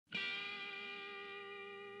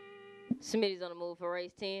Smitty's on the move for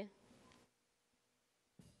race 10.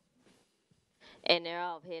 And they're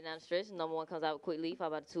off, heading down the stretch. Number one comes out with quick lead,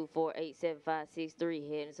 followed by the 2, 4, 8, 7, 5, 6, 3.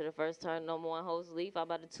 Heading into the first turn, number one holds the lead, followed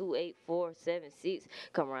by the 2, 8, 4, 7, 6.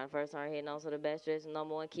 Come around the first turn, heading on to the back stretch.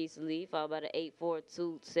 Number one keeps the lead, followed by the 8, 4,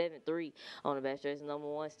 2, 7, 3. On the back stretch, number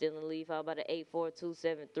one still in the lead, followed by the 8, 4, 2,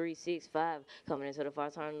 7, 3, 6, 5. Coming into the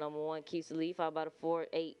first turn, number one keeps the lead, followed by the 4,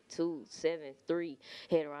 8, 2, 7, 3.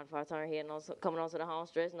 Heading around the first turn, coming on to the home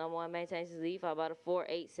stretch. Number one maintains his lead, followed by the 4,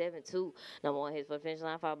 8, 7, 2. Number one hits for the finish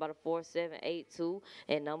line, followed by the 4, 7, 8, 2.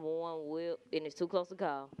 And number one will, and it's too close to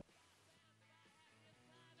call.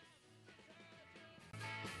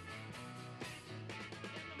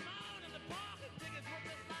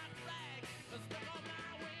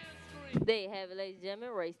 There you have it, ladies and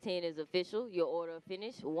gentlemen. Race 10 is official. Your order of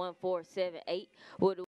finish 1478 will